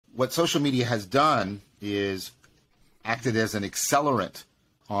what social media has done is acted as an accelerant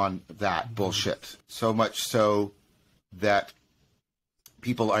on that bullshit. So much so that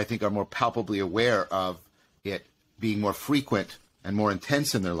people, I think, are more palpably aware of it being more frequent and more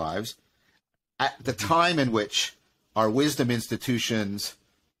intense in their lives at the time in which our wisdom institutions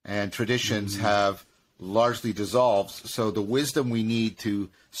and traditions have largely dissolved. So the wisdom we need to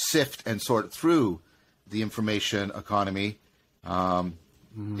sift and sort through the information economy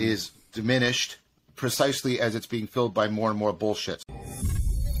is diminished precisely as it's being filled by more and more bullshit.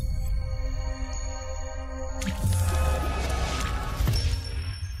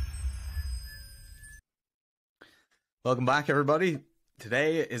 Welcome back, everybody.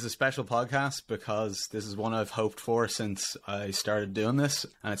 Today is a special podcast because this is one I've hoped for since I started doing this,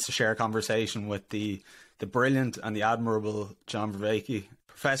 and it's to share a conversation with the brilliant and the admirable John Vervaeke,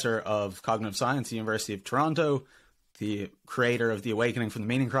 Professor of Cognitive Science at the University of Toronto, the creator of the Awakening from the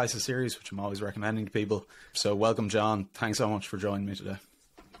Meaning Crisis series, which I'm always recommending to people. So welcome, John. Thanks so much for joining me today.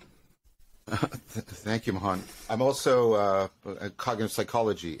 Thank you, Mohan. I'm also a cognitive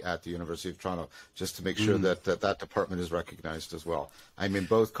psychology at the University of Toronto, just to make sure that department is recognized as well. I'm in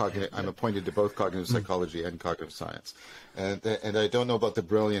both I'm appointed to both cognitive psychology and cognitive science, and I don't know about the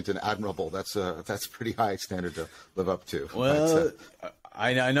brilliant and admirable. That's a pretty high standard to live up to. Well,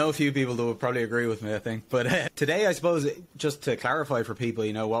 I know a few people that would probably agree with me, I think. But today, I suppose, just to clarify for people,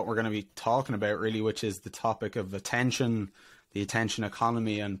 what we're going to be talking about really, which is the topic of attention, the attention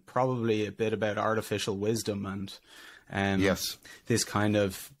economy, and probably a bit about artificial wisdom and yes, this kind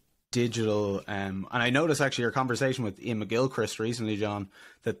of digital. And I noticed actually your conversation with Ian McGilchrist recently, John,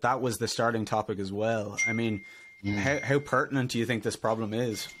 that was the starting topic as well. I mean, how pertinent do you think this problem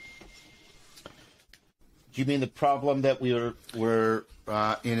is? Do you mean the problem that we're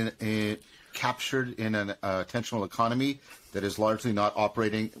captured in an attentional economy that is largely not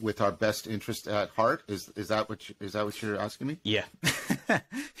operating with our best interest at heart? Is that what you're asking me? Yeah.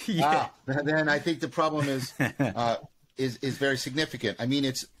 Yeah. Then I think the problem is very significant. I mean,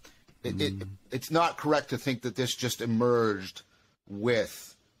 it's not correct to think that this just emerged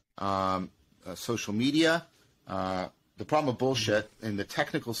with social media. The problem of bullshit in the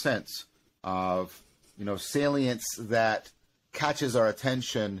technical sense of salience that catches our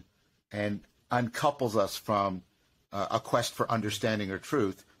attention and uncouples us from a quest for understanding or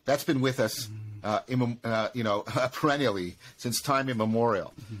truth. That's been with us, perennially since time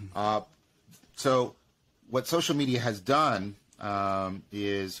immemorial. So what social media has done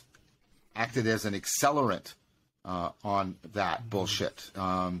is acted as an accelerant on that bullshit.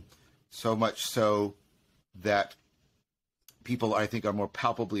 So much so that people, I think, are more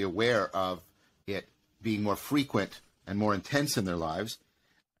palpably aware of it being more frequent and more intense in their lives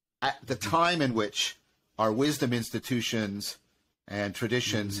at the time in which our wisdom institutions and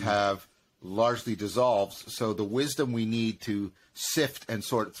traditions have largely dissolved. So the wisdom we need to sift and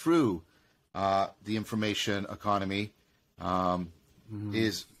sort through the information economy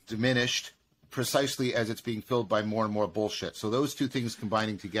is diminished precisely as it's being filled by more and more bullshit. So those two things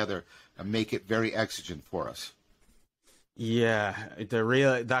combining together make it very exigent for us. Yeah,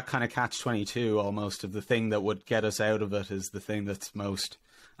 that kind of catch-22 almost of the thing that would get us out of it is the thing that's most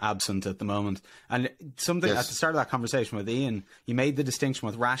absent at the moment. And something at the start of that conversation with Ian, you made the distinction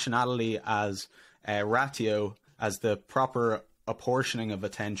with rationality as ratio, as the proper apportioning of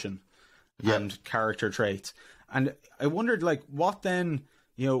attention and character traits. And I wondered, what then,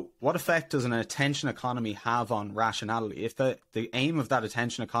 what effect does an attention economy have on rationality? If the aim of that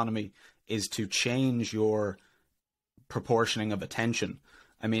attention economy is to change your proportioning of attention,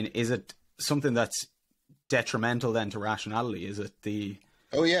 I mean, is it something that's detrimental then to rationality? Is it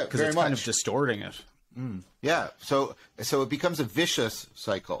Oh yeah, because very it's much. kind of distorting it. Yeah, so it becomes a vicious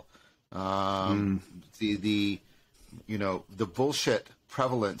cycle. The bullshit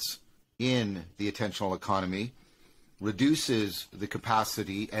prevalence in the attentional economy reduces the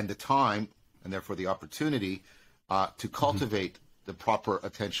capacity and the time, and therefore the opportunity, to cultivate the proper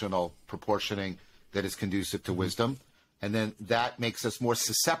attentional proportioning that is conducive to wisdom, and then that makes us more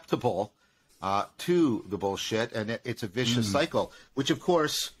susceptible to the bullshit, and it's a vicious cycle, which of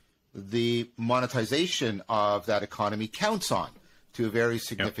course the monetization of that economy counts on to a very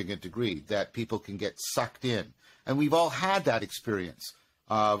significant degree, that people can get sucked in. And we've all had that experience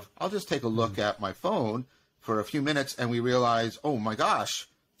of, I'll just take a look at my phone for a few minutes and we realize, oh my gosh,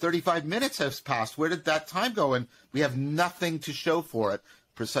 35 minutes has passed. Where did that time go? And we have nothing to show for it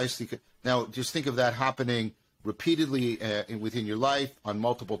precisely. Now, just think of that happening repeatedly within your life on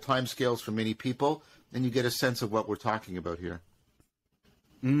multiple timescales for many people, then you get a sense of what we're talking about here.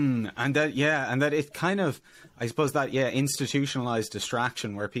 And that it kind of, I suppose that, institutionalized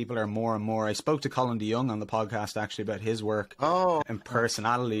distraction where people are more and more. I spoke to Colin DeYoung on the podcast actually about his work and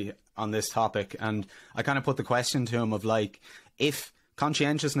personality on this topic. And I kind of put the question to him of like, if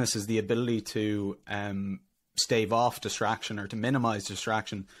conscientiousness is the ability to stave off distraction or to minimize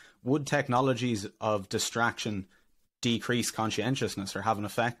distraction, would technologies of distraction decrease conscientiousness or have an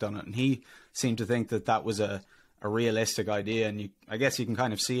effect on it? And he seemed to think that that was a realistic idea. And I guess you can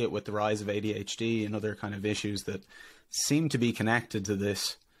kind of see it with the rise of ADHD and other kind of issues that seem to be connected to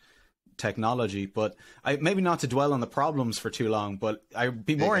this technology. But maybe not to dwell on the problems for too long, but I'd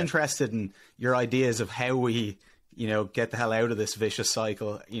be more interested in your ideas of how we, get the hell out of this vicious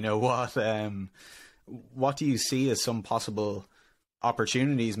cycle. What do you see as some possible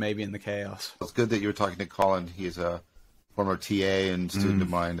opportunities maybe in the chaos? It's good that you were talking to Colin. He's a former TA and student of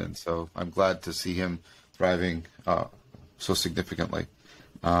mine, and so I'm glad to see him thriving so significantly.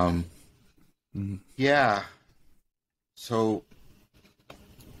 Yeah. So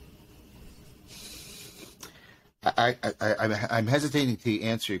I'm hesitating to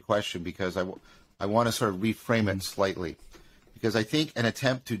answer your question because I want to sort of reframe it slightly, because I think an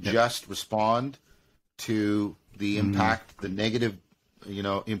attempt to just respond to the impact, the negative,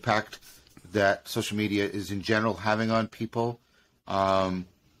 impact that social media is in general having on people, it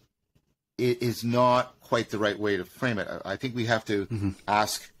is not quite the right way to frame it. I think we have to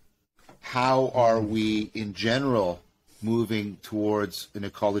ask, how are we in general moving towards an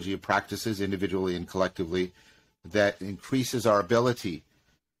ecology of practices, individually and collectively, that increases our ability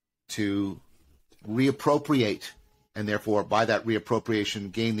to reappropriate, and therefore by that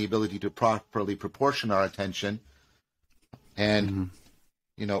reappropriation gain the ability to properly proportion our attention, and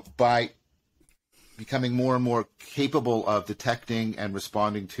by becoming more and more capable of detecting and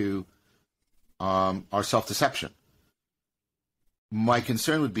responding to our self-deception. My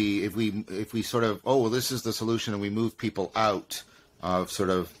concern would be if we sort of, this is the solution, and we move people out of sort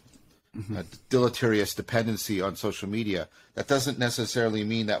of a deleterious dependency on social media. That doesn't necessarily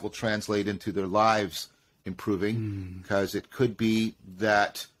mean that will translate into their lives improving, because it could be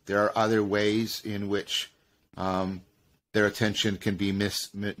that there are other ways in which their attention can be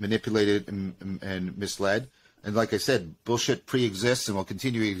manipulated and misled. And like I said, bullshit pre-exists and will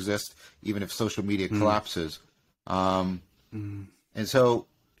continue to exist even if social media collapses. And so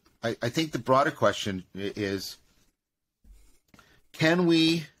I think the broader question is, can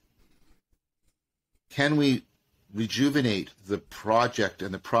we rejuvenate the project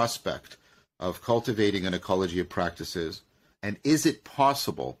and the prospect of cultivating an ecology of practices? And is it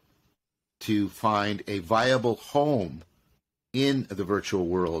possible to find a viable home in the virtual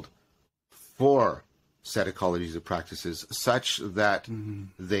world for set ecologies of practices such that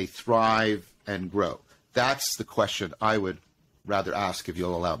they thrive and grow? That's the question I would rather ask, if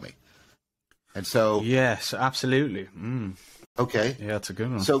you'll allow me. And so... Yes, absolutely. Okay. Yeah, that's a good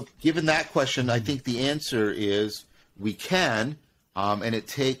one. So given that question, I think the answer is we can, and it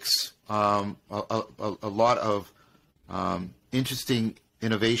takes a lot of interesting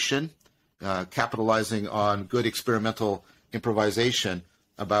innovation, capitalizing on good experimental improvisation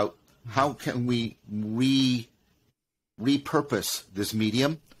about how can we repurpose this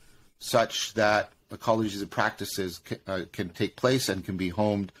medium such that ecologies of practices can take place and can be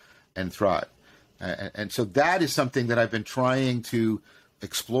homed and thrive. And so that is something that I've been trying to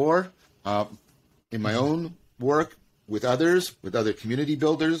explore in my own work with others, with other community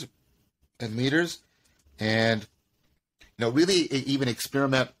builders and leaders, and really even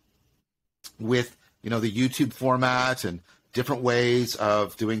experiment with the YouTube format and different ways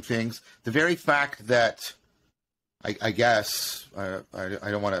of doing things. The very fact that I guess I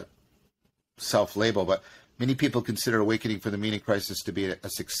don't want to self-label, but many people consider Awakening for the Meaning Crisis to be a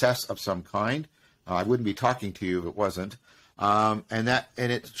success of some kind. I wouldn't be talking to you if it wasn't. And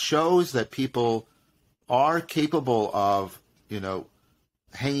it shows that people are capable of,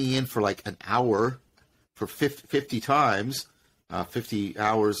 hanging in for like an hour for 50 times, 50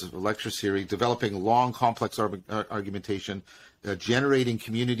 hours of a lecture series, developing long, complex argumentation, generating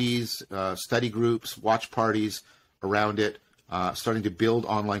communities, study groups, watch parties around it, starting to build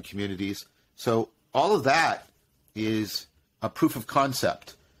online communities. So all of that is a proof of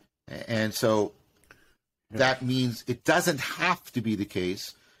concept. And so that means it doesn't have to be the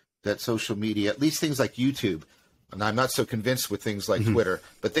case that social media, at least things like YouTube, and I'm not so convinced with things like Twitter,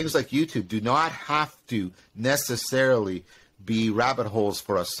 but things like YouTube do not have to necessarily be rabbit holes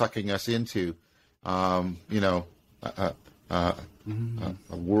for us, sucking us into, a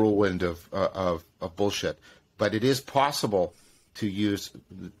whirlwind of bullshit. But it is possible to use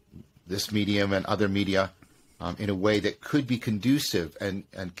this medium and other media in a way that could be conducive and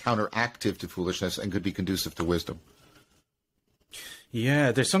counteractive to foolishness and could be conducive to wisdom.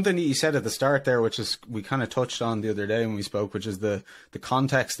 Yeah, there's something that you said at the start there, which is we kind of touched on the other day when we spoke, which is the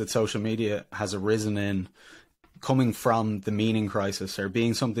context that social media has arisen in, coming from the meaning crisis, or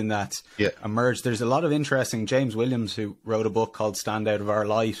being something that's emerged. There's a lot of interesting. James Williams, who wrote a book called Stand Out of Our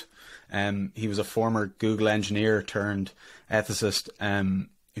Light, he was a former Google engineer turned ethicist,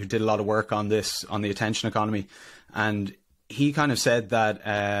 who did a lot of work on this, on the attention economy. And he kind of said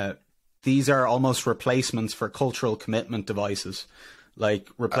that these are almost replacements for cultural commitment devices, like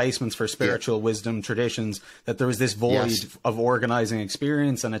replacements for spiritual wisdom traditions, that there was this void of organizing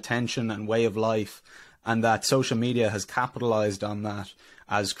experience and attention and way of life, and that social media has capitalized on that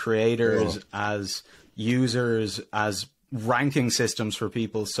as creators, as users, as ranking systems for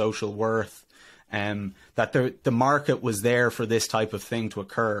people's social worth, that the market was there for this type of thing to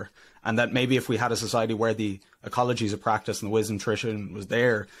occur, and that maybe if we had a society where the ecologies of practice and the wisdom tradition was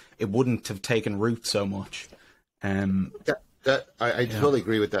there, it wouldn't have taken root so much. I totally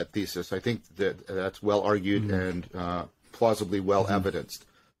agree with that thesis. I think that that's well argued and plausibly well evidenced.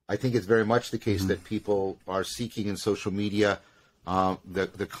 I think it's very much the case that people are seeking in social media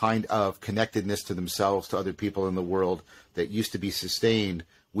the kind of connectedness to themselves, to other people in the world, that used to be sustained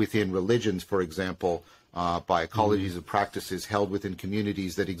within religions, for example, by ecologies of practices held within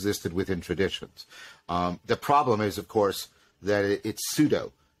communities that existed within traditions. The problem is, of course, that it's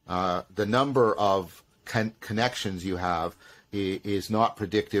pseudo. The number of connections you have is not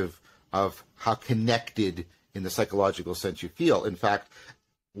predictive of how connected in the psychological sense you feel. In fact,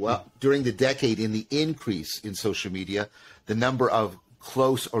 during the decade, in the increase in social media, the number of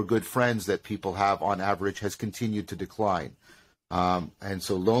close or good friends that people have on average has continued to decline. And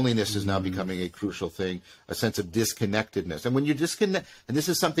so loneliness is now becoming a crucial thing, a sense of disconnectedness. And when you're disconnected, and this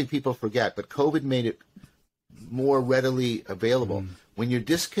is something people forget, but COVID made it more readily available. When you're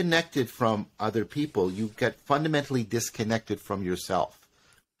disconnected from other people, you get fundamentally disconnected from yourself,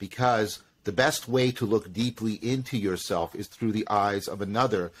 because the best way to look deeply into yourself is through the eyes of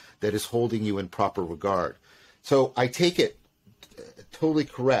another that is holding you in proper regard. So I take it totally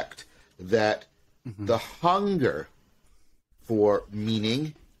correct that the hunger for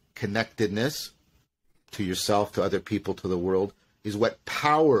meaning, connectedness to yourself, to other people, to the world, is what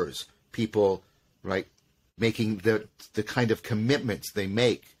powers people, right, making the kind of commitments they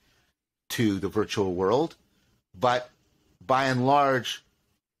make to the virtual world. But by and large,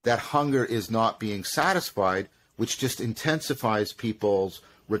 that hunger is not being satisfied, which just intensifies people's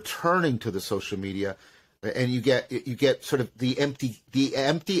returning to the social media, and you get sort of the empty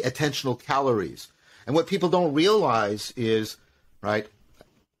attentional calories. And what people don't realize is, right,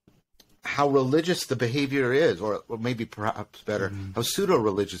 how religious the behavior is, or maybe perhaps better, how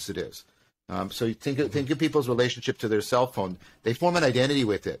pseudo-religious it is. So you think of people's relationship to their cell phone. They form an identity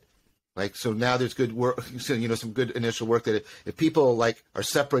with it. Like, so now there's good work, some good initial work that if people like are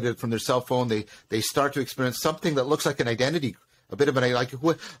separated from their cell phone, they start to experience something that looks like an identity, a bit of an, like,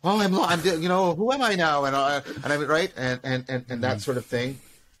 who am I now? And I'm right. And that sort of thing.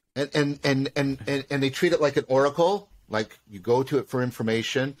 And they treat it like an oracle, like you go to it for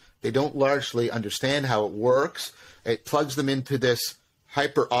information. They don't largely understand how it works. It plugs them into this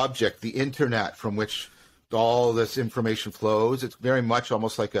hyper object, the internet, from which all this information flows. It's very much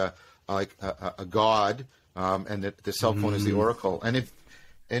almost like a god, and the cell phone is the oracle. And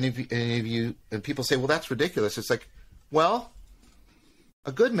if people say, well, that's ridiculous. It's like, well,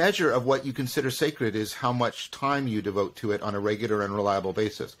 a good measure of what you consider sacred is how much time you devote to it on a regular and reliable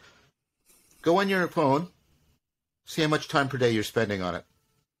basis. Go on your phone, see how much time per day you're spending on it.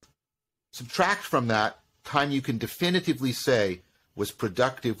 Subtract from that time you can definitively say was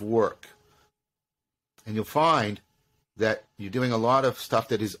productive work. And you'll find that you're doing a lot of stuff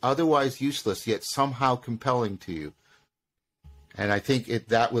that is otherwise useless, yet somehow compelling to you. And I think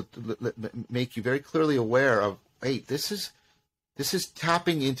that would make you very clearly aware of, hey, this is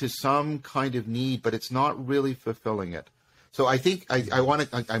tapping into some kind of need, but it's not really fulfilling it. So I think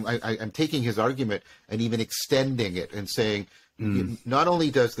I'm taking his argument and even extending it and saying, not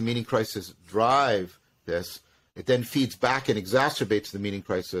only does the meaning crisis drive this, it then feeds back and exacerbates the meaning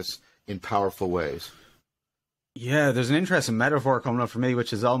crisis in powerful ways. Yeah, there's an interesting metaphor coming up for me,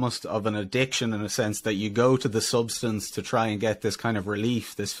 which is almost of an addiction, in a sense that you go to the substance to try and get this kind of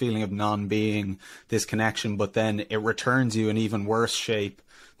relief, this feeling of non-being, this connection, but then it returns you in even worse shape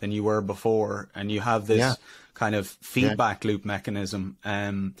than you were before. And you have this kind of feedback loop mechanism,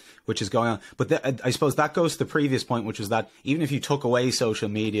 which is going on. But I suppose that goes to the previous point, which was that even if you took away social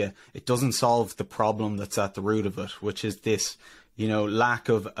media, it doesn't solve the problem that's at the root of it, which is this, lack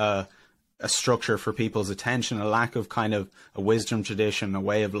of a structure for people's attention, a lack of kind of a wisdom tradition, a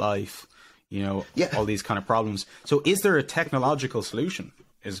way of life, you know, all these kind of problems. So is there a technological solution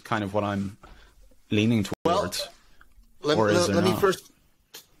is kind of what I'm leaning towards. Well, let me first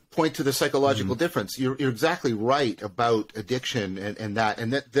point to the psychological difference. You're exactly right about addiction and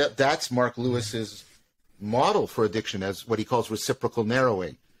that's Mark Lewis's model for addiction as what he calls reciprocal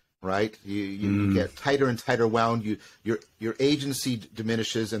narrowing, right? You get tighter and tighter wound. Your agency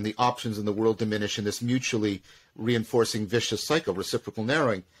diminishes and the options in the world diminish in this mutually reinforcing vicious cycle, reciprocal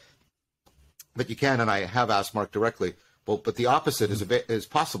narrowing. But you can, and I have asked Mark directly, well, but the opposite is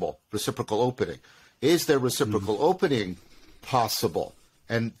possible, reciprocal opening. Is there reciprocal opening possible?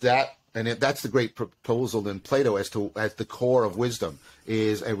 And that's the great proposal in Plato as the core of wisdom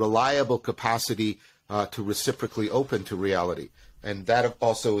is a reliable capacity to reciprocally open to reality. And that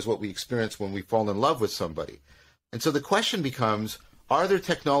also is what we experience when we fall in love with somebody. And so the question becomes, are there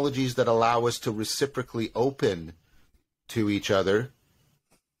technologies that allow us to reciprocally open to each other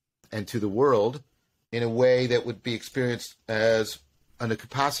and to the world in a way that would be experienced as a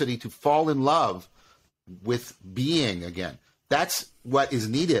capacity to fall in love with being again? That's what is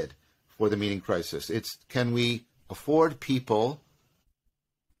needed for the meaning crisis. It's, can we afford people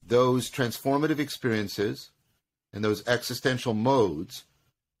those transformative experiences and those existential modes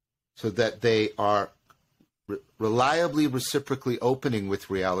so that they are reliably reciprocally opening with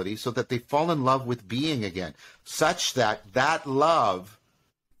reality, so that they fall in love with being again, such that that love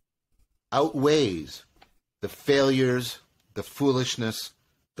outweighs the failures, the foolishness,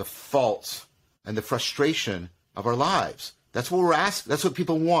 the faults, and the frustration of our lives. That's what we're asking. That's what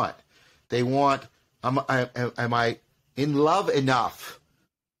people want. They want, am I in love enough,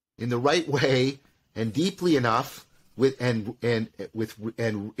 in the right way, and deeply enough, in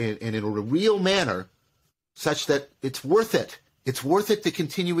a real manner, such that it's worth it. It's worth it to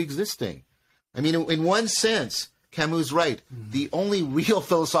continue existing. I mean, in one sense, Camus' right. The only real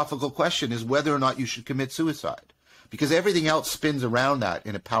philosophical question is whether or not you should commit suicide, because everything else spins around that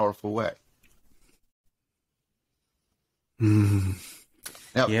in a powerful way.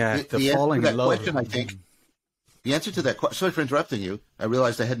 Now, the falling in love question, I think, the answer to that question, sorry for interrupting you. I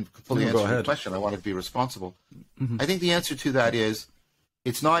realized I hadn't fully answered your question. I wanted to be responsible. I think the answer to that is,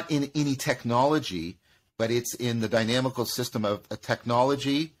 it's not in any technology, but it's in the dynamical system of a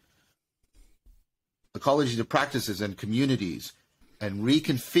technology, ecologies of practices and communities, and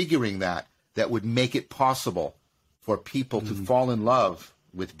reconfiguring that would make it possible for people to fall in love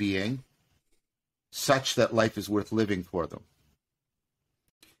with being, such that life is worth living for them.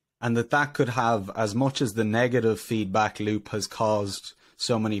 And that could have, as much as the negative feedback loop has caused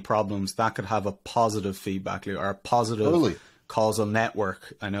so many problems, that could have a positive feedback loop, or a positive causal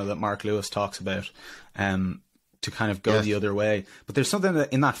network. I know that Mark Lewis talks about, to kind of go the other way. But there's something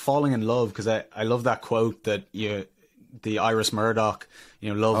that, in that falling in love, because I love that quote that the Iris Murdoch,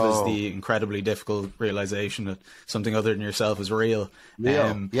 love is the incredibly difficult realization that something other than yourself is real.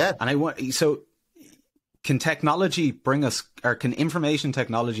 And I want, so can technology bring us, or can information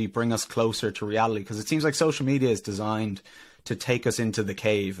technology bring us closer to reality? Because it seems like social media is designed to take us into the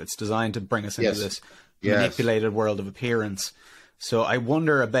cave. It's designed to bring us into this manipulated world of appearance. So I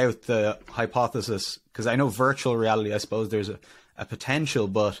wonder about the hypothesis, because I know virtual reality, I suppose there's a potential,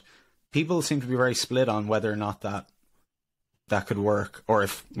 but people seem to be very split on whether or not that could work, or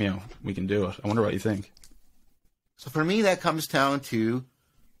if, we can do it. I wonder what you think. So for me, that comes down to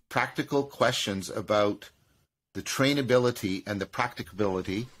practical questions about the trainability and the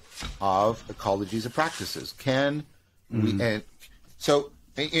practicability of ecologies of practices. Can we, and so,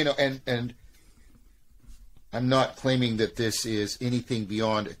 and I'm not claiming that this is anything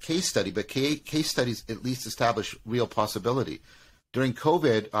beyond a case study, but case studies at least establish real possibility. During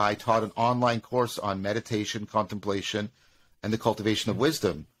COVID, I taught an online course on meditation, contemplation, and the cultivation of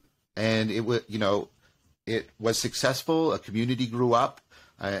wisdom. And it was successful. A community grew up.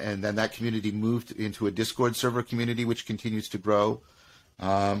 And then that community moved into a Discord server community, which continues to grow.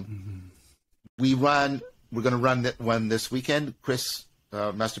 We're going to run one this weekend. Chris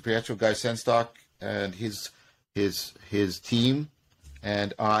Mastropietro, Guy Senstock, and his team,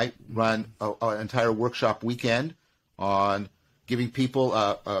 and I run an entire workshop weekend on giving people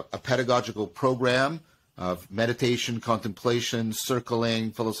a pedagogical program of meditation, contemplation,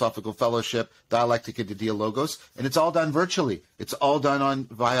 circling, philosophical fellowship, dialectic and dialogos, and it's all done virtually. It's all done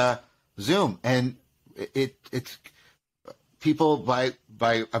via Zoom, and it's people by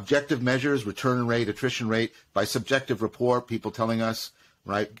objective measures, return rate, attrition rate, by subjective report, people telling us,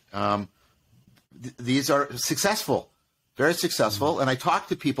 right, these are successful, very successful. And I talk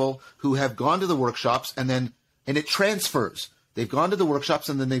to people who have gone to the workshops, and it transfers. they've gone to the workshops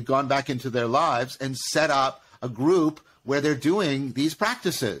and then they've gone back into their lives and set up a group where they're doing these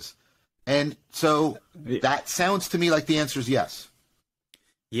practices. And so that sounds to me like the answer is yes.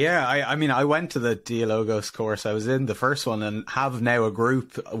 Yeah, I mean, I went to the Dialogos course. I was in the first one and have now a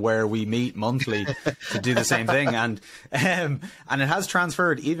group where we meet monthly to do the same thing. And it has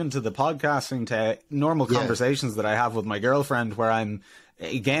transferred even to the podcasting, to normal conversations that I have with my girlfriend, where I'm,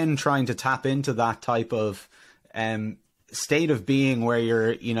 again, trying to tap into that type of state of being where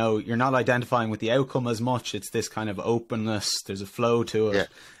you're not identifying with the outcome as much. It's this kind of openness. There's a flow to it. Yeah.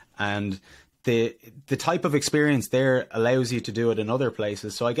 And the type of experience there allows you to do it in other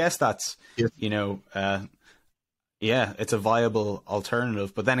places. So I guess that's, it's a viable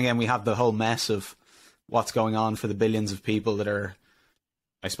alternative. But then again, we have the whole mess of what's going on for the billions of people that are,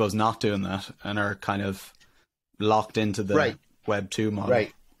 I suppose, not doing that and are kind of locked into the Web 2 model.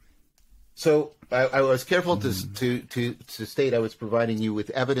 Right. So I was careful to state I was providing you with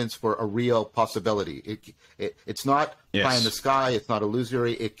evidence for a real possibility. It's not pie in the sky. It's not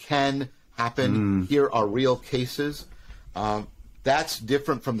illusory. It can happen. Here are real cases. That's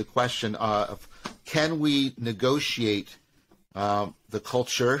different from the question of can we negotiate the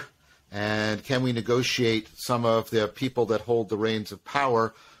culture, and can we negotiate some of the people that hold the reins of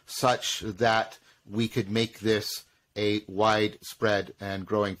power such that we could make this a widespread and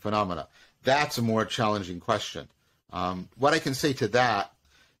growing phenomena? That's a more challenging question. What I can say to that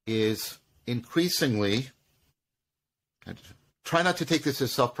is increasingly, try not to take this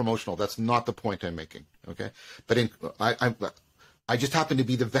as self-promotional. That's not the point I'm making, okay? But I just happen to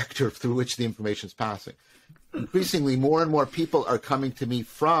be the vector through which the information is passing. Increasingly, more and more people are coming to me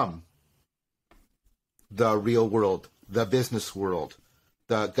from the real world, the business world,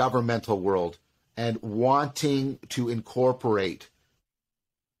 the governmental world, and wanting to incorporate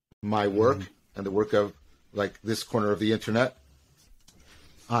my work and the work of like this corner of the internet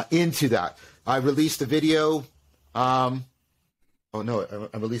into that. I released a video. I'm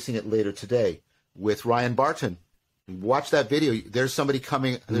releasing it later today with Ryan Barton. Watch that video. There's somebody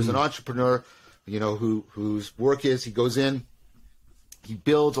coming. There's an entrepreneur, whose work is he goes in, he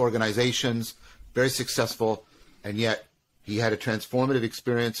builds organizations, very successful, and yet he had a transformative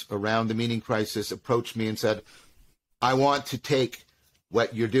experience around the meaning crisis. Approached me and said, "I want to take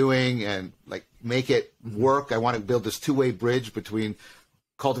what you're doing and like make it work. I want to build this two-way bridge between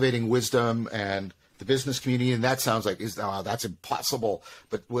cultivating wisdom and the business community." And that sounds like that's impossible.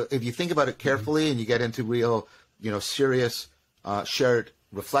 But if you think about it carefully and you get into real, serious shared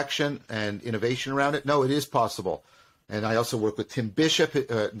reflection and innovation around it, no, it is possible. And I also work with Tim Bishop,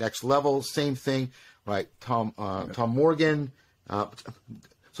 Next Level, same thing, right? Tom Morgan.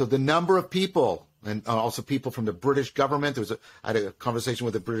 So the number of people, and also people from the British government. I had a conversation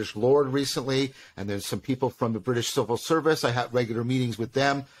with a British Lord recently, and there's some people from the British Civil Service. I have regular meetings with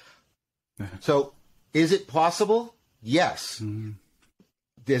them. So is it possible? Yes.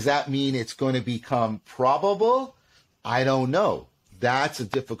 Does that mean it's going to become probable? I don't know. That's a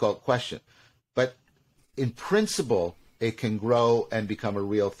difficult question. But in principle, it can grow and become a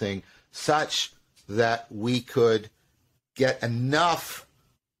real thing such that we could get enough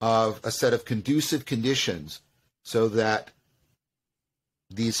of a set of conducive conditions so that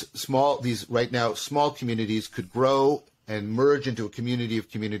these right now small communities could grow and merge into a community of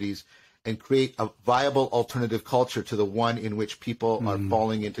communities and create a viable alternative culture to the one in which people are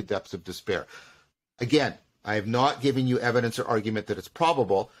falling into depths of despair. Again, I have not given you evidence or argument that it's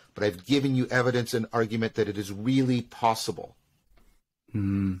probable, but I've given you evidence and argument that it is really possible.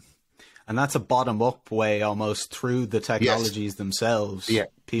 And that's a bottom-up way almost through the technologies themselves. Yeah.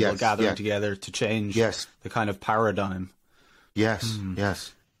 People gathering together to change the kind of paradigm. Yes.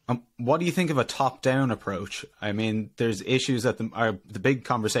 What do you think of a top-down approach? I mean, there's issues that the big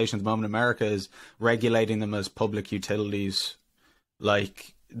conversation at the moment in America is regulating them as public utilities,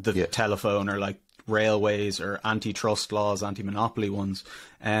 like the telephone or like railways, or antitrust laws, anti-monopoly ones.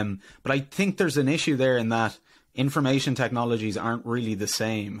 But I think there's an issue there in that information technologies aren't really the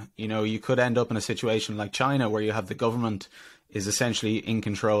same. You could end up in a situation like China where you have the government is essentially in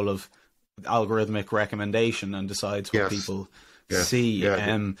control of algorithmic recommendation and decides what people see.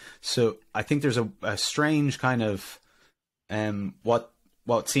 So I think there's a strange kind of what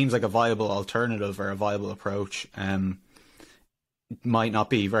seems like a viable alternative or a viable approach might not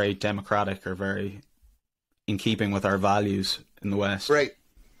be very democratic or very in keeping with our values in the West. Right.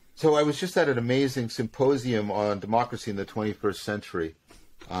 So I was just at an amazing symposium on democracy in the 21st century,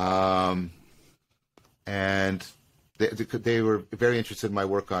 and they were very interested in my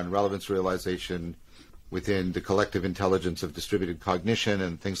work on relevance realization within the collective intelligence of distributed cognition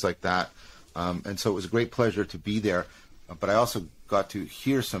and things like that. And so it was a great pleasure to be there. but I also got to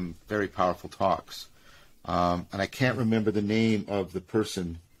hear some very powerful talks. And I can't remember the name of the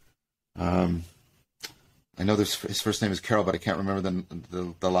person. I know his first name is Carol, but I can't remember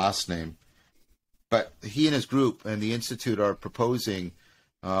the last name. But he and his group and the Institute are proposing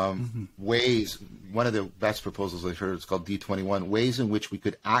ways. One of the best proposals I've heard is called D21, ways in which we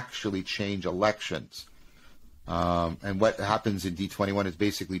could actually change elections. And what happens in D21 is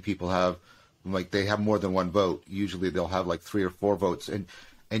basically people have, like, they have more than one vote. Usually they'll have like 3 or 4 votes, and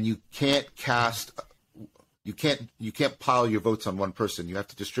you can't cast. You can't pile your votes on one person. You have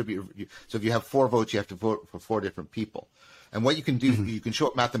to distribute. So if you have 4 votes, you have to vote for 4 different people. And what you can do, you can show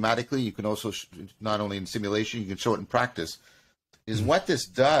it mathematically. You can also, not only in simulation, you can show it in practice. Is what this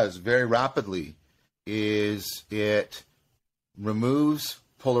does very rapidly is it removes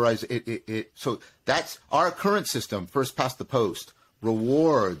polarization. So that's our current system, first past the post,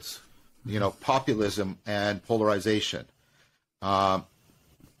 rewards, populism and polarization.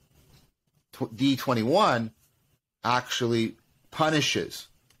 D21 actually punishes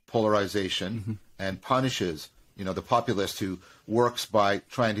polarization and punishes, the populist who works by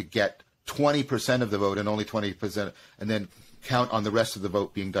trying to get 20% of the vote and only 20%, and then count on the rest of the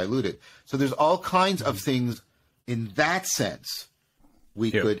vote being diluted. So there's all kinds of things in that sense we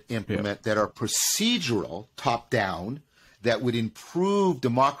could implement that are procedural, top down, that would improve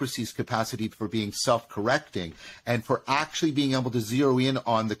democracy's capacity for being self-correcting and for actually being able to zero in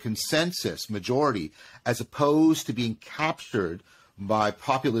on the consensus majority, as opposed to being captured by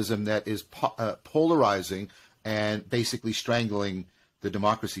populism that is polarizing and basically strangling the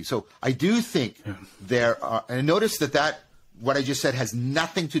democracy. So I do think there are, and notice that what I just said has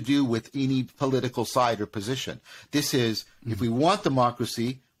nothing to do with any political side or position. This is, if we want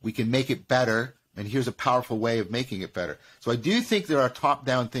democracy, we can make it better. And here's a powerful way of making it better. So I do think there are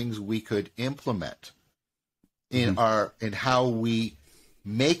top-down things we could implement in how we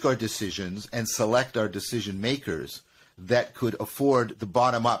make our decisions and select our decision makers that could afford the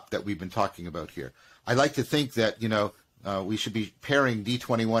bottom-up that we've been talking about here. I like to think that we should be pairing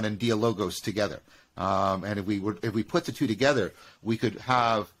D21 and Dialogos together, and if we put the two together, we could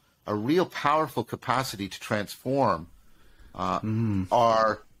have a real powerful capacity to transform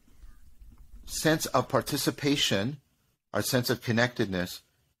our sense of participation, our sense of connectedness,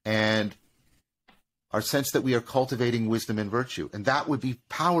 and our sense that we are cultivating wisdom and virtue. And that would be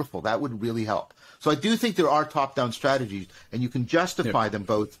powerful. That would really help. So I do think there are top-down strategies, and you can justify them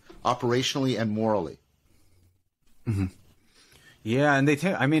both operationally and morally. Yeah, and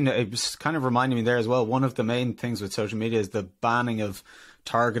it was kind of reminding me there as well, one of the main things with social media is the banning of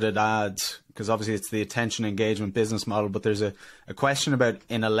targeted ads, because obviously it's the attention engagement business model, but there's a question about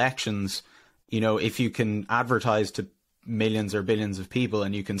in elections, if you can advertise to millions or billions of people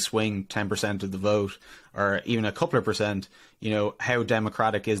and you can swing 10% of the vote or even a couple of percent, how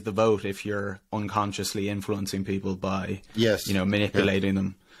democratic is the vote if you're unconsciously influencing people by, manipulating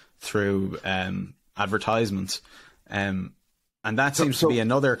them through advertisements. And that seems to be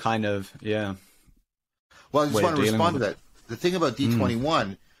another kind of, Well, I just want to respond to that. The thing about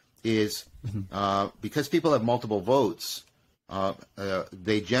D21 is because people have multiple votes,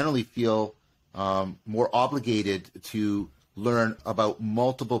 they generally feel more obligated to learn about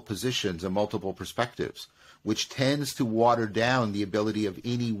multiple positions and multiple perspectives, which tends to water down the ability of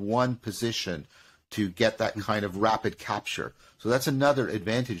any one position to get that kind of rapid capture. So that's another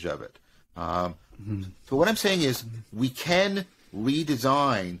advantage of it. So what I'm saying is we can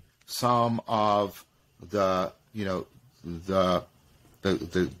redesign some of the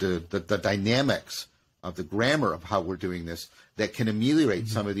dynamics of the grammar of how we're doing this that can ameliorate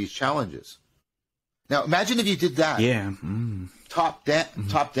some of these challenges. Now, imagine if you did that top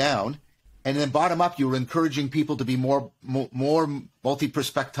down, and then bottom up, you were encouraging people to be more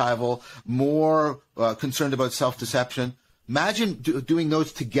multi-perspectival, more concerned about self-deception. Imagine doing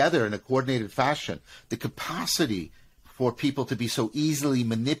those together in a coordinated fashion. The capacity for people to be so easily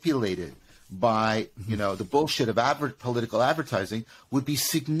manipulated by the bullshit of political advertising would be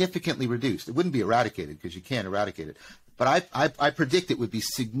significantly reduced. It wouldn't be eradicated because you can't eradicate it, but I predict it would be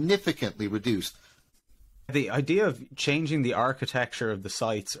significantly reduced. The idea of changing the architecture of the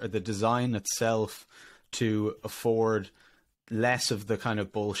sites or the design itself to afford less of the kind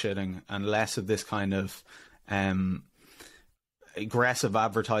of bullshitting and less of this kind of aggressive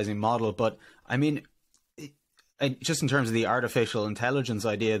advertising model. But I mean, just in terms of the artificial intelligence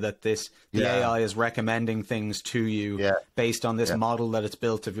idea that the AI is recommending things to you based on this model that it's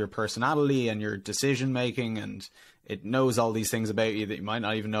built of your personality and your decision making, and it knows all these things about you that you might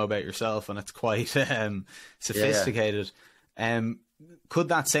not even know about yourself, and it's quite sophisticated. Could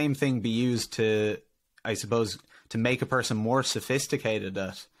that same thing be used to I suppose, to make a person more sophisticated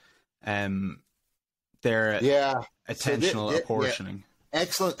at their attentional apportioning? Yeah.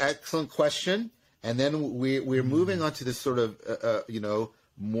 Excellent question. And then we're moving on to this sort of,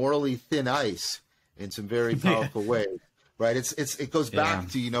 morally thin ice in some very powerful ways, right? It goes back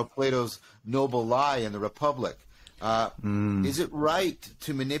to, Plato's noble lie in the Republic. Is it right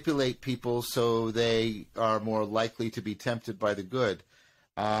to manipulate people so they are more likely to be tempted by the good?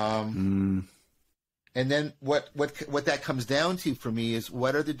 And then what that comes down to for me is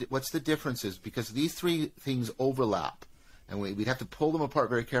what's the differences? Because these three things overlap, and we'd have to pull them apart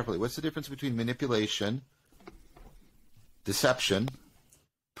very carefully. What's the difference between manipulation, deception,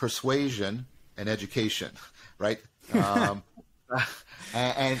 persuasion, and education, right? And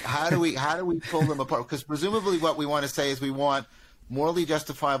how do we pull them apart? Because presumably what we want to say is we want morally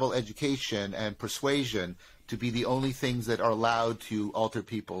justifiable education and persuasion to be the only things that are allowed to alter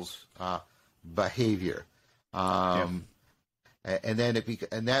people's behavior. And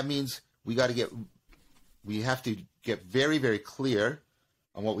that means we have to get very, very clear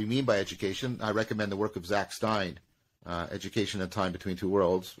on what we mean by education. I recommend the work of Zach Stein, Education and Time Between Two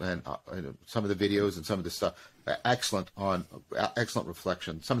Worlds, and some of the videos and some of the stuff. Excellent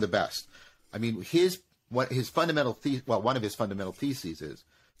reflection, some of the best. I mean, one of his fundamental theses is,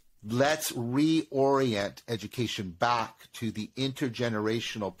 let's reorient education back to the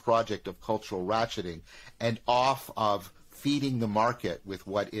intergenerational project of cultural ratcheting and off of feeding the market with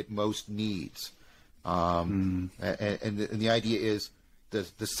what it most needs. And the idea is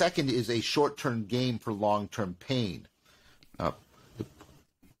the second is a short-term game for long-term pain.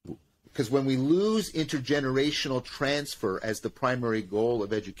 Because when we lose intergenerational transfer as the primary goal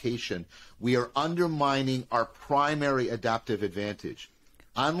of education, we are undermining our primary adaptive advantage.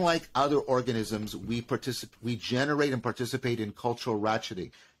 Unlike other organisms, we generate and participate in cultural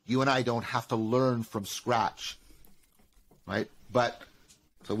ratcheting. You and I don't have to learn from scratch, right? But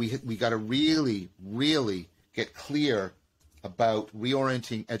so we got to really, really get clear about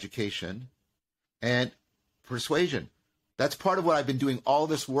reorienting education and persuasion. That's part of what I've been doing all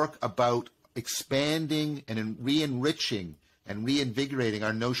this work about, expanding and re-enriching and reinvigorating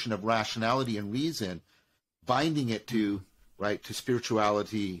our notion of rationality and reason, binding it to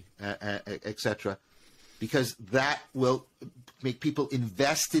spirituality, etc., because that will make people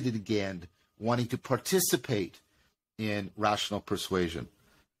invested again, wanting to participate in rational persuasion.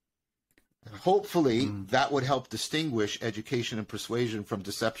 Hopefully, that would help distinguish education and persuasion from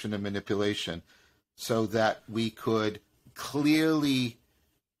deception and manipulation, so that we could clearly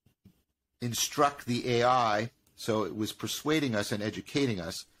instruct the AI so it was persuading us and educating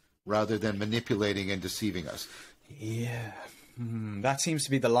us rather than manipulating and deceiving us. Yeah. That seems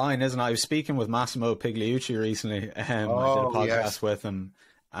to be the line, isn't it? I was speaking with Massimo Pigliucci recently. I did a podcast with him.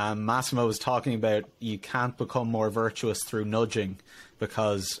 Massimo was talking about you can't become more virtuous through nudging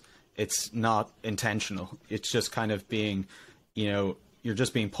because it's not intentional. It's just kind of being, you're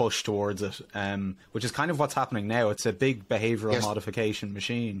just being pushed towards it, which is kind of what's happening now. It's a big behavioral modification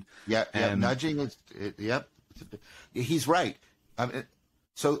machine. Nudging is, he's right.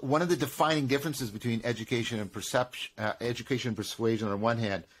 So one of the defining differences between education and persuasion on one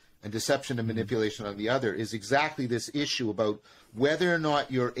hand, and deception and manipulation on the other, is exactly this issue about whether or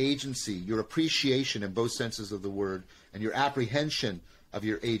not your agency, your appreciation in both senses of the word, and your apprehension of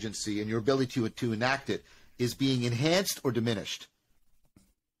your agency and your ability to enact it is being enhanced or diminished,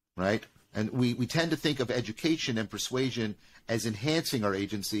 right? And we tend to think of education and persuasion as enhancing our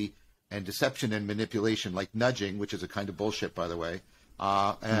agency, and deception and manipulation, like nudging, which is a kind of bullshit, by the way,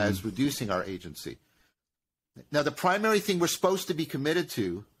 as reducing our agency. Now, the primary thing we're supposed to be committed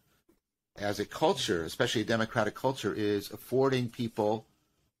to as a culture, especially a democratic culture, is affording people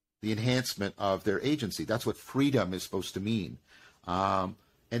the enhancement of their agency. That's what freedom is supposed to mean.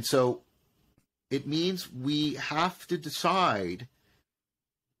 And so it means we have to decide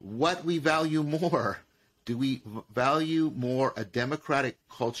what we value more. Do we value more a democratic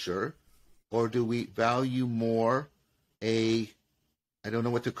culture, or do we value more I don't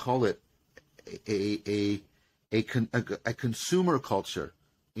know what to call it, a consumer culture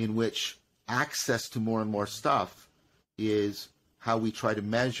in which access to more and more stuff is how we try to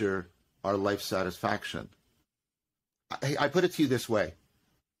measure our life satisfaction? I put it to you this way.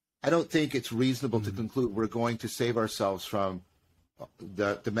 I don't think it's reasonable to conclude we're going to save ourselves from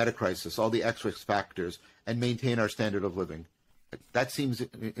the meta crisis, all the X risk factors, and maintain our standard of living. That seems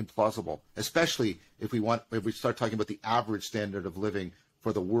implausible, especially if we start talking about the average standard of living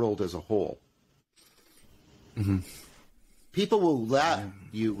for the world as a whole. People will let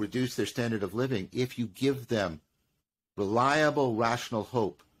you reduce their standard of living if you give them reliable, rational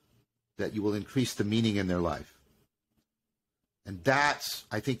hope that you will increase the meaning in their life. And that's,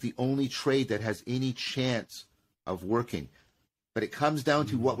 I think, the only trade that has any chance of working. But it comes down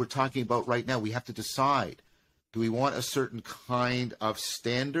to what we're talking about right now. We have to decide, do we want a certain kind of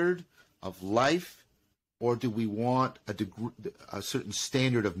standard of life, or do we want a certain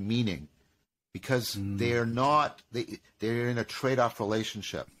standard of meaning? Because they're in a trade-off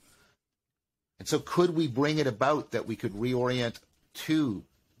relationship. And so could we bring it about that we could reorient to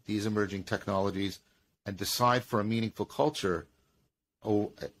these emerging technologies and decide for a meaningful culture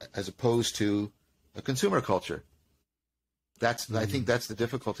as opposed to a consumer culture? I think that's the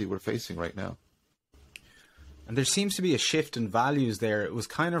difficulty we're facing right now. And there seems to be a shift in values there. It was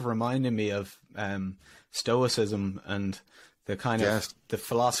kind of reminding me of Stoicism and the kind of the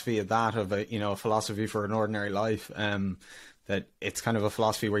philosophy of that, of a philosophy for an ordinary life. That it's kind of a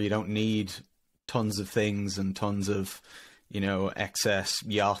philosophy where you don't need tons of things and tons of, excess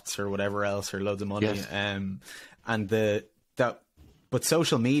yachts or whatever else, or loads of money. Yes. But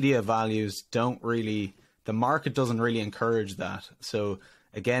social media values don't really. The market doesn't really encourage that. So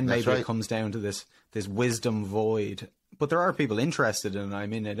again, maybe it comes down to this wisdom void. But there are people interested in it. I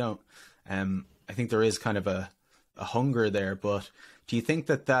mean, I think there is kind of a hunger there. But do you think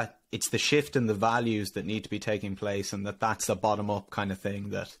that it's the shift in the values that need to be taking place, and that's a bottom up kind of thing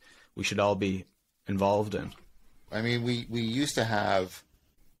that we should all be involved in? I mean, we used to have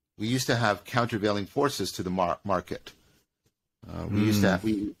countervailing forces to the market.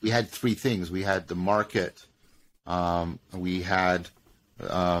 We had three things. We had the market, we had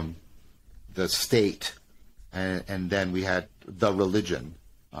the state, and then we had the religion.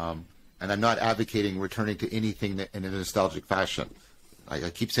 And I'm not advocating returning to anything in a nostalgic fashion. I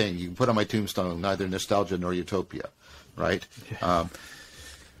keep saying you can put on my tombstone neither nostalgia nor utopia, right? Yeah.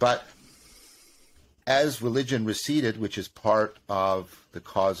 But as religion receded, which is part of the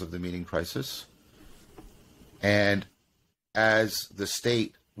cause of the meaning crisis, and as the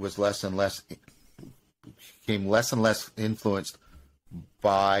state was became less and less influenced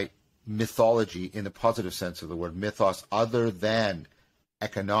by mythology in the positive sense of the word, mythos other than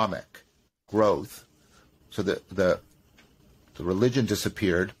economic growth, so the religion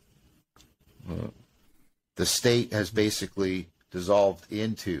disappeared. The state has basically dissolved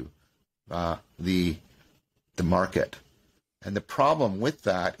into the market, and the problem with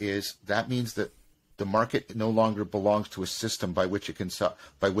that is that means that the market no longer belongs to a system by which it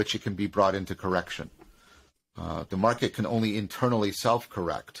can be brought into correction. The market can only internally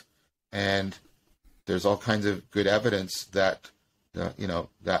self-correct, and there's all kinds of good evidence that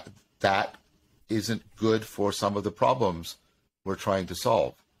that isn't good for some of the problems we're trying to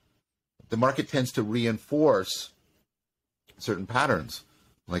solve. The market tends to reinforce certain patterns,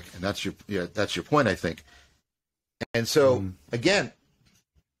 and that's your point, I think. And so again,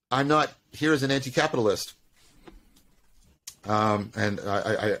 I'm not here as an anti-capitalist, and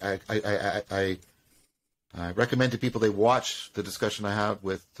I recommend to people they watch the discussion I have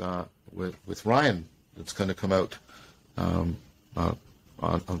with Ryan. That's going to come out on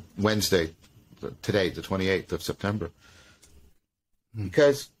Wednesday, today, the 28th of September,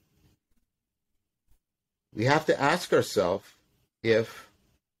 because we have to ask ourselves if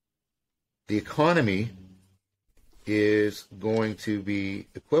the economy is going to be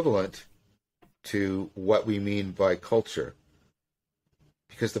equivalent to what we mean by culture.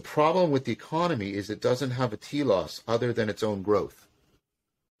 Because the problem with the economy is it doesn't have a telos other than its own growth.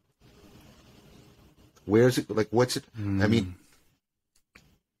 Where's it, what's it, I mean,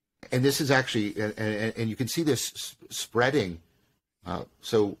 and this is actually, and you can see this spreading.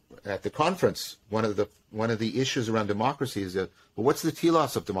 So at the conference, one of the issues around democracy is what's the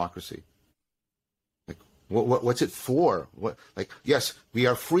telos of democracy? What's it for? Yes, we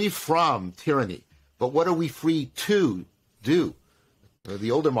are free from tyranny, but what are we free to do?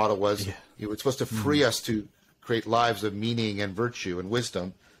 The older model was it was supposed to free us to create lives of meaning and virtue and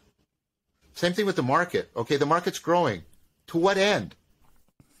wisdom. Same thing with the market. Okay, the market's growing. To what end?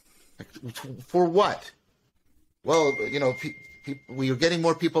 For what? Well, we are getting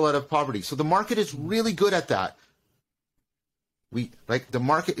more people out of poverty. So the market is really good at that. The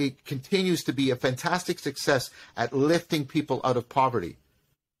market, it continues to be a fantastic success at lifting people out of poverty.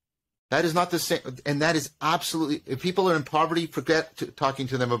 That is not the same, and that is absolutely, if people are in poverty, forget talking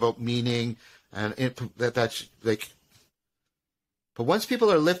to them about meaning, and that's but once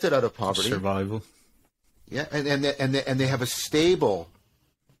people are lifted out of poverty, survival, and they have a stable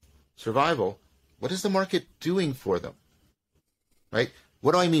survival, what is the market doing for them? Right?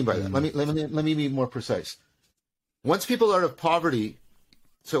 What do I mean by that? Let me be more precise. Once people are out of poverty,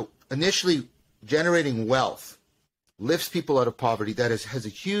 so initially generating wealth lifts people out of poverty, that has a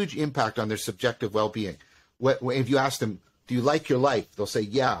huge impact on their subjective well-being. If you ask them, do you like your life? They'll say,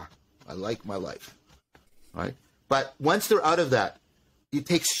 yeah, I like my life, right? But once they're out of that, it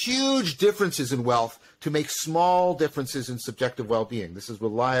takes huge differences in wealth to make small differences in subjective well-being. This is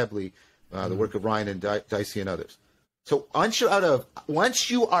reliably the work of Ryan and Dicey and others. So once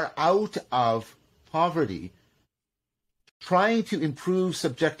you are out of poverty, trying to improve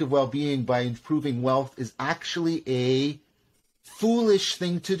subjective well-being by improving wealth is actually a foolish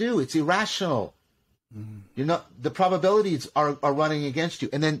thing to do. It's irrational. The probabilities are running against you.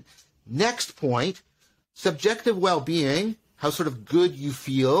 And then next point, subjective well-being, how sort of good you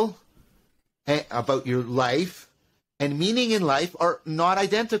feel about your life, and meaning in life are not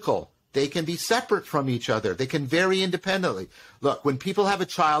identical. They can be separate from each other. They can vary independently. Look, when people have a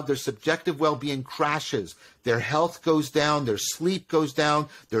child, their subjective well-being crashes. Their health goes down. Their sleep goes down.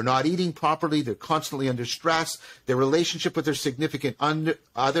 They're not eating properly. They're constantly under stress. Their relationship with their significant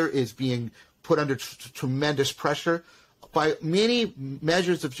other is being put under tremendous pressure. By many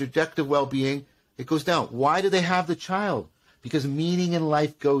measures of subjective well-being, it goes down. Why do they have the child? Because meaning in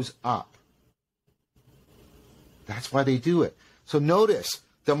life goes up. That's why they do it. So notice,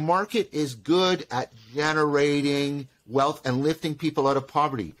 the market is good at generating wealth and lifting people out of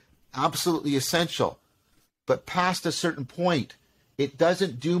poverty. Absolutely essential. But past a certain point, it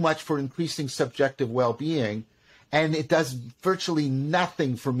doesn't do much for increasing subjective well-being, and it does virtually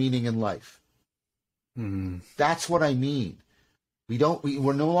nothing for meaning in life. That's what I mean.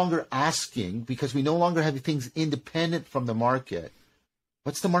 We're no longer asking, because we no longer have things independent from the market.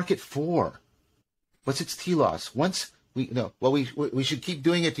 What's the market for? What's its telos? We should keep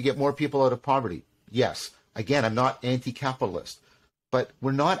doing it to get more people out of poverty. Yes. Again, I'm not anti-capitalist, but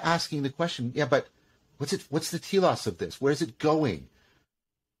we're not asking the question, but what's the telos of this? Where's it going?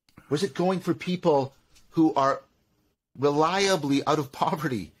 Where's it going for people who are reliably out of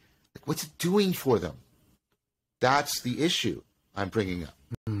poverty? What's it doing for them? That's the issue I'm bringing up.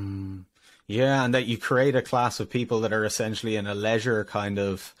 Yeah, and that you create a class of people that are essentially in a leisure kind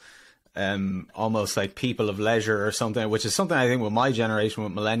of, almost like people of leisure or something, which is something I think with my generation,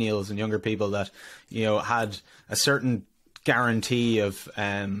 with millennials and younger people, that, had a certain guarantee of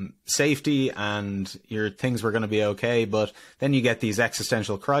safety and your things were going to be okay. But then you get these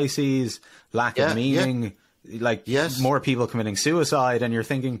existential crises, lack of meaning, more people committing suicide, and you're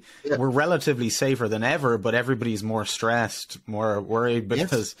thinking we're relatively safer than ever, but everybody's more stressed, more worried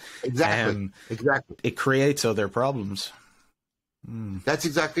because exactly. It creates other problems. That's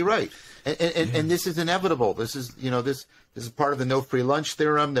exactly right. And this is inevitable. This is, this is part of the no free lunch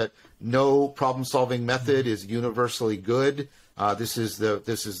theorem, that no problem solving method is universally good. This is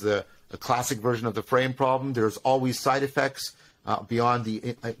the classic version of the frame problem. There's always side effects beyond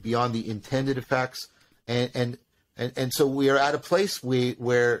the intended effects. And so we are at a place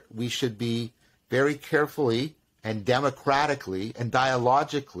where we should be very carefully and democratically and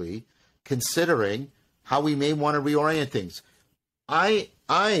dialogically considering how we may want to reorient things. I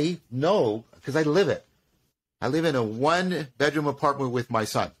know, because I live it. I live in a 1-bedroom apartment with my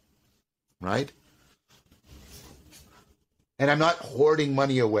son, right? And I'm not hoarding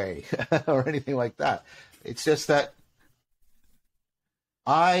money away or anything like that. It's just that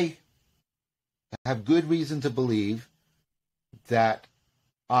I have good reason to believe that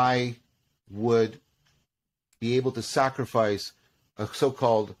I would be able to sacrifice a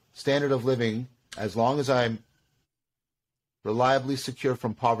so-called standard of living as long as I'm reliably secure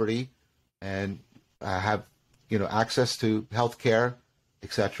from poverty and have access to health care,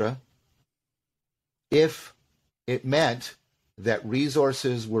 etc., if it meant that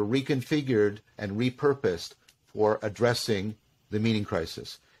resources were reconfigured and repurposed for addressing the meaning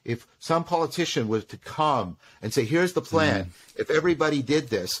crisis. If some politician was to come and say, here's the plan, if everybody did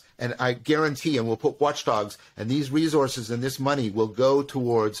this, and I guarantee, and we'll put watchdogs, and these resources and this money will go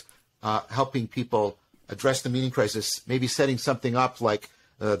towards helping people address the meaning crisis, maybe setting something up like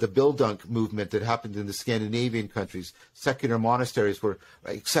the Bildung movement that happened in the Scandinavian countries, secular monasteries, were,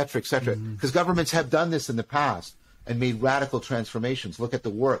 et cetera, because governments have done this in the past and made radical transformations. Look at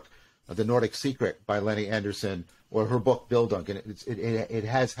the work of The Nordic Secret by Lenny Anderson, or her book Bildung, and it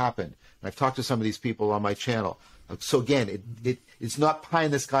has happened. And I've talked to some of these people on my channel. So again, it's not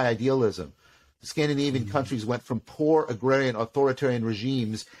pie-in-the-sky idealism. The Scandinavian countries went from poor agrarian authoritarian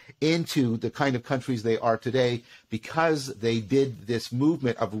regimes into the kind of countries they are today because they did this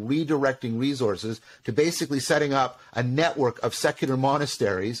movement of redirecting resources to basically setting up a network of secular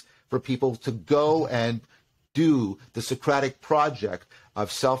monasteries for people to go and do the Socratic project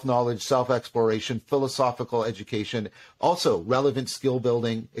of self-knowledge, self-exploration, philosophical education, also relevant skill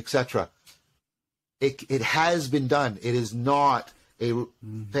building, etc. it has been done. It is not a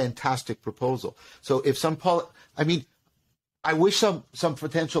fantastic proposal. So if I wish some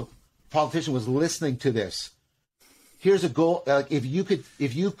potential politician was listening to this. Here's a goal. If you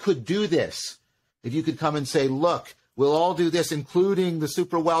could do this, if you could come and say, look, we'll all do this, including the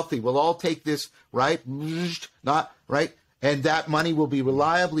super wealthy. We'll all take this, right? Not right. And that money will be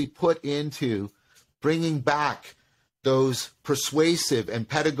reliably put into bringing back those persuasive and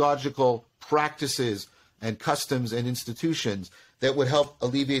pedagogical practices and customs and institutions that would help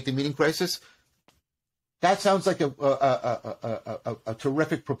alleviate the meaning crisis. That sounds like a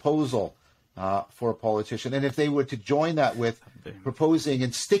terrific proposal for a politician. And if they were to join that with proposing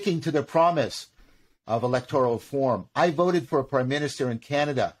and sticking to their promise of electoral reform. I voted for a prime minister in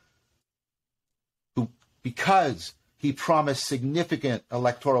Canada because he promised significant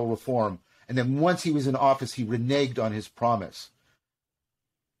electoral reform. And then once he was in office, he reneged on his promise.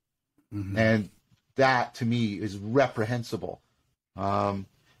 Mm-hmm. And that, to me, is reprehensible.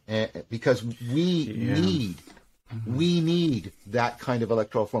 Because we need that kind of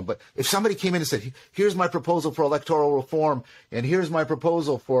electoral reform. But if somebody came in and said, here's my proposal for electoral reform, and here's my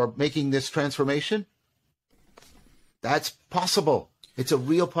proposal for making this transformation, that's possible. It's a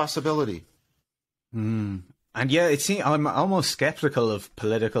real possibility. And yeah, I'm almost skeptical of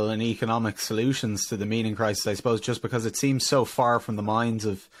political and economic solutions to the meaning crisis, I suppose, just because it seems so far from the minds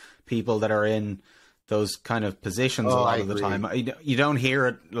of people that are in those kind of positions a lot of the time. You don't hear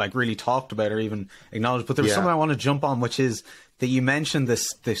it like really talked about or even acknowledged. But there was something I want to jump on, which is that you mentioned the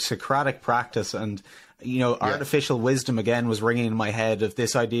Socratic practice, and artificial wisdom again was ringing in my head of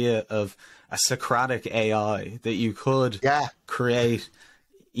this idea of a Socratic AI that you could create.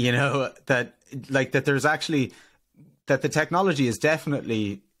 That there's actually that the technology is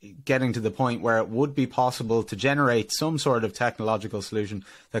definitely getting to the point where it would be possible to generate some sort of technological solution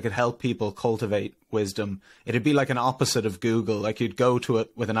that could help people cultivate wisdom. It'd be like an opposite of Google. Like you'd go to it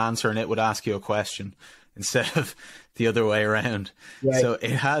with an answer and it would ask you a question instead of the other way around. Right. So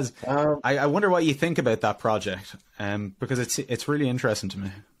it has. I wonder what you think about that project, because it's really interesting to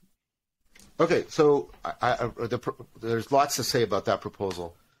me. Okay, so there's lots to say about that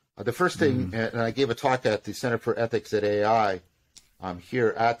proposal. The first thing, and I gave a talk at the Center for Ethics at AI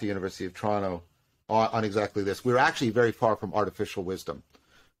here at the University of Toronto on exactly this. We're actually very far from artificial wisdom.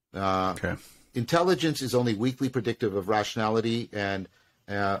 Intelligence is only weakly predictive of rationality and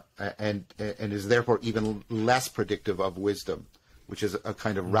is therefore even less predictive of wisdom, which is a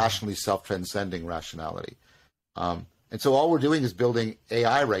kind of rationally self-transcending rationality. And so all we're doing is building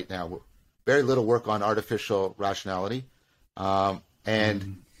AI right now. Very little work on artificial rationality,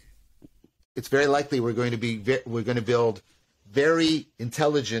 and it's very likely we're going to build very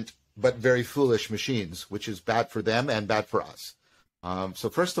intelligent but very foolish machines, which is bad for them and bad for us. So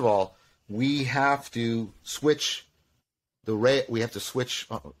first of all, we have to switch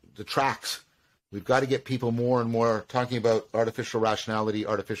the tracks. We've got to get people more and more talking about artificial rationality,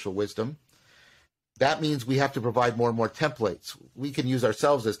 artificial wisdom. That means we have to provide more and more templates. We can use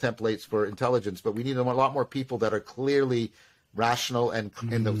ourselves as templates for intelligence, but we need a lot more people that are clearly rational and,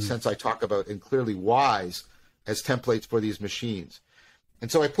 in the sense I talk about, and clearly wise as templates for these machines.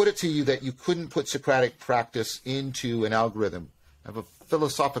 And so I put it to you that you couldn't put Socratic practice into an algorithm. I have a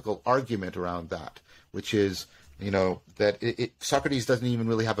philosophical argument around that, which is, that Socrates doesn't even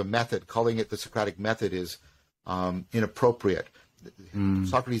really have a method. Calling it the Socratic method is inappropriate.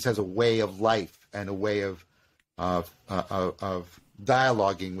 Socrates has a way of life and a way of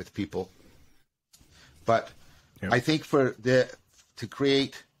dialoguing with people. But I think to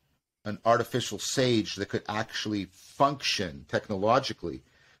create an artificial sage that could actually function technologically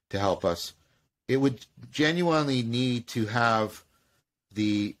to help us, it would genuinely need to have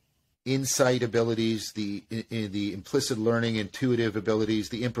the insight abilities, the implicit learning, intuitive abilities,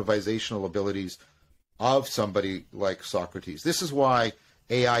 the improvisational abilities of somebody like Socrates. This is why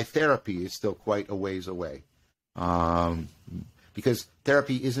AI therapy is still quite a ways away. Because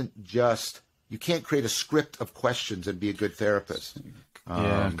therapy isn't just, you can't create a script of questions and be a good therapist.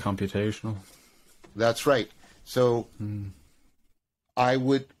 Computational. That's right. So I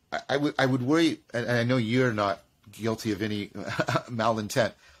would worry, and I know you're not guilty of any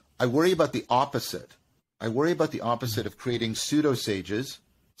malintent. I worry about the opposite. I worry about the opposite of creating pseudo-sages,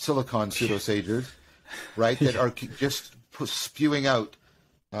 silicon pseudo-sages, right, that are just spewing out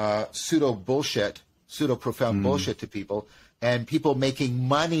pseudo-bullshit, pseudo-profound bullshit to people, and people making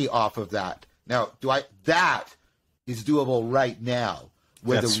money off of that. Now, that is doable right now.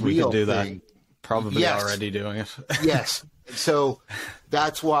 Where the real we can do thing, that. Probably already doing it. Yes. So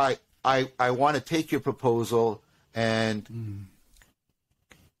that's why I want to take your proposal and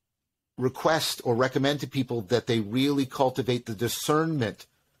request or recommend to people that they really cultivate the discernment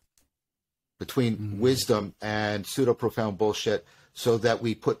between wisdom and pseudo-profound bullshit, so that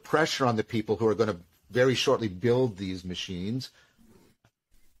we put pressure on the people who are going to very shortly build these machines,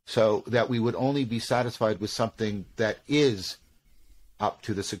 so that we would only be satisfied with something that is up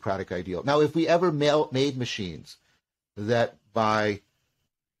to the Socratic ideal. Now, if we ever made machines that by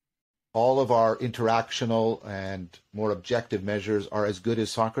all of our interactional and more objective measures are as good as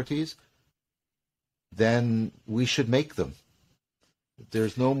Socrates, then we should make them.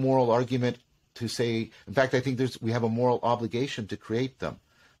 There's no moral argument to say, in fact, I think we have a moral obligation to create them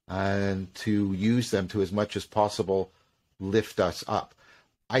and to use them to, as much as possible, lift us up.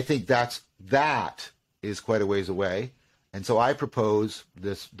 I think that is quite a ways away. And so I propose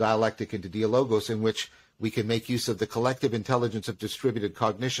this dialectic into dialogos, in which we can make use of the collective intelligence of distributed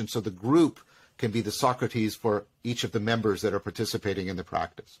cognition, so the group can be the Socrates for each of the members that are participating in the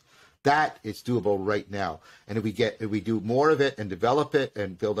practice. That is doable right now. And if we do more of it and develop it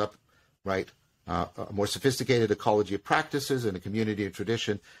and build up, a more sophisticated ecology of practices and a community of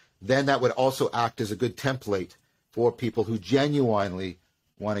tradition, then that would also act as a good template for people who genuinely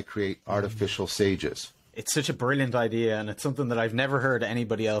want to create artificial sages. It's such a brilliant idea, and it's something that I've never heard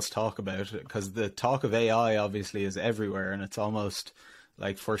anybody else talk about, because the talk of AI obviously is everywhere, and it's almost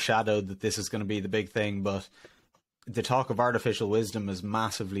like foreshadowed that this is going to be the big thing, but the talk of artificial wisdom is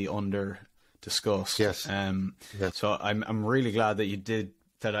massively under discussed. Yes. Yes. So I'm really glad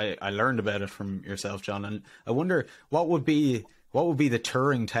that I learned about it from yourself, John. And I wonder what would be the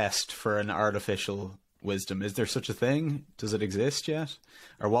Turing test for an artificial wisdom? Is there such a thing? Does it exist yet?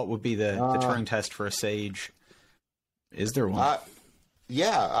 Or what would be the Turing test for a sage? Is there one?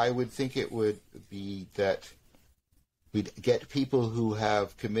 Yeah, I would think it would be that we'd get people who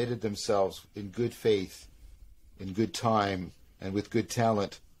have committed themselves in good faith, in good time, and with good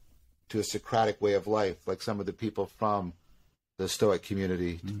talent to a Socratic way of life, like some of the people from the Stoic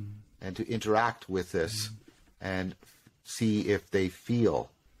community, and to interact with this and see if they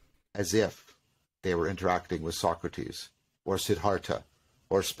feel as if they were interacting with Socrates or Siddhartha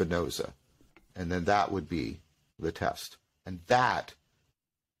or Spinoza. And then that would be the test. And that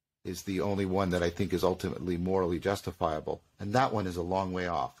is the only one that I think is ultimately morally justifiable. And that one is a long way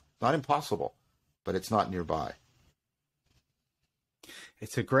off. Not impossible, but it's not nearby.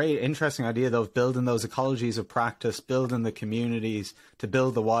 It's a great, interesting idea, though, of building those ecologies of practice, building the communities, to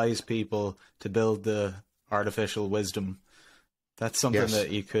build the wise people, to build the artificial wisdom. That's something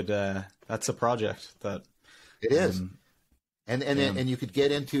that you could, that's a project that... It is. And you could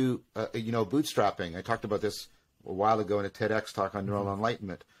get into, bootstrapping. I talked about this a while ago in a TEDx talk on neural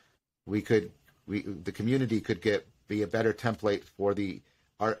enlightenment. The community could be a better template for the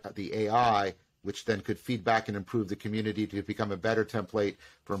AI, which then could feed back and improve the community to become a better template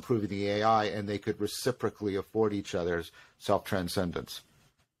for improving the AI, and they could reciprocally afford each other's self-transcendence.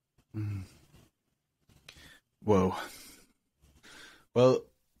 Whoa. Well,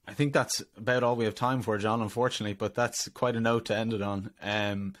 I think that's about all we have time for, John, unfortunately, but that's quite a note to end it on.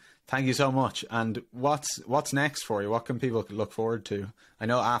 Thank you so much. And what's next for you? What can people look forward to? I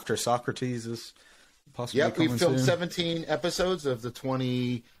know after Socrates is possibly coming soon. We've filmed 17 episodes of the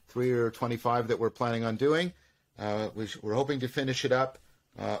 23 or 25 that we're planning on doing. We're hoping to finish it up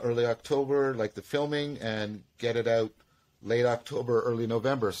early October, like the filming, and get it out late October, early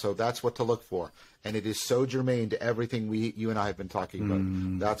November. So that's what to look for. And it is so germane to everything you and I have been talking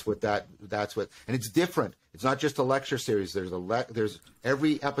about. That's what, and it's different. It's not just a lecture series. There's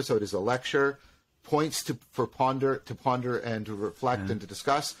every episode is a lecture, points to ponder and to reflect and to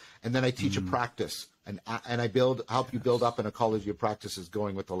discuss. And then I teach a practice, and I help you build up an ecology of practices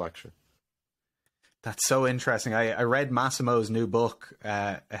going with the lecture. That's so interesting. I read Massimo's new book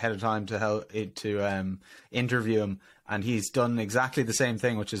ahead of time to interview him, and he's done exactly the same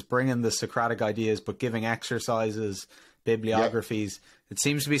thing, which is bringing the Socratic ideas but giving exercises, bibliographies. Yep. It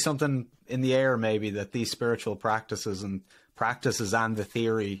seems to be something in the air, maybe, that these spiritual practices and the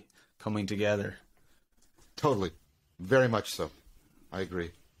theory coming together. Totally. Very much so. I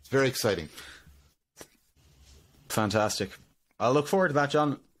agree. It's very exciting. Fantastic. I'll look forward to that,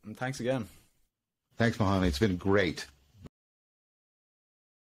 John. And thanks again. Thanks, Mahoney. It's been great.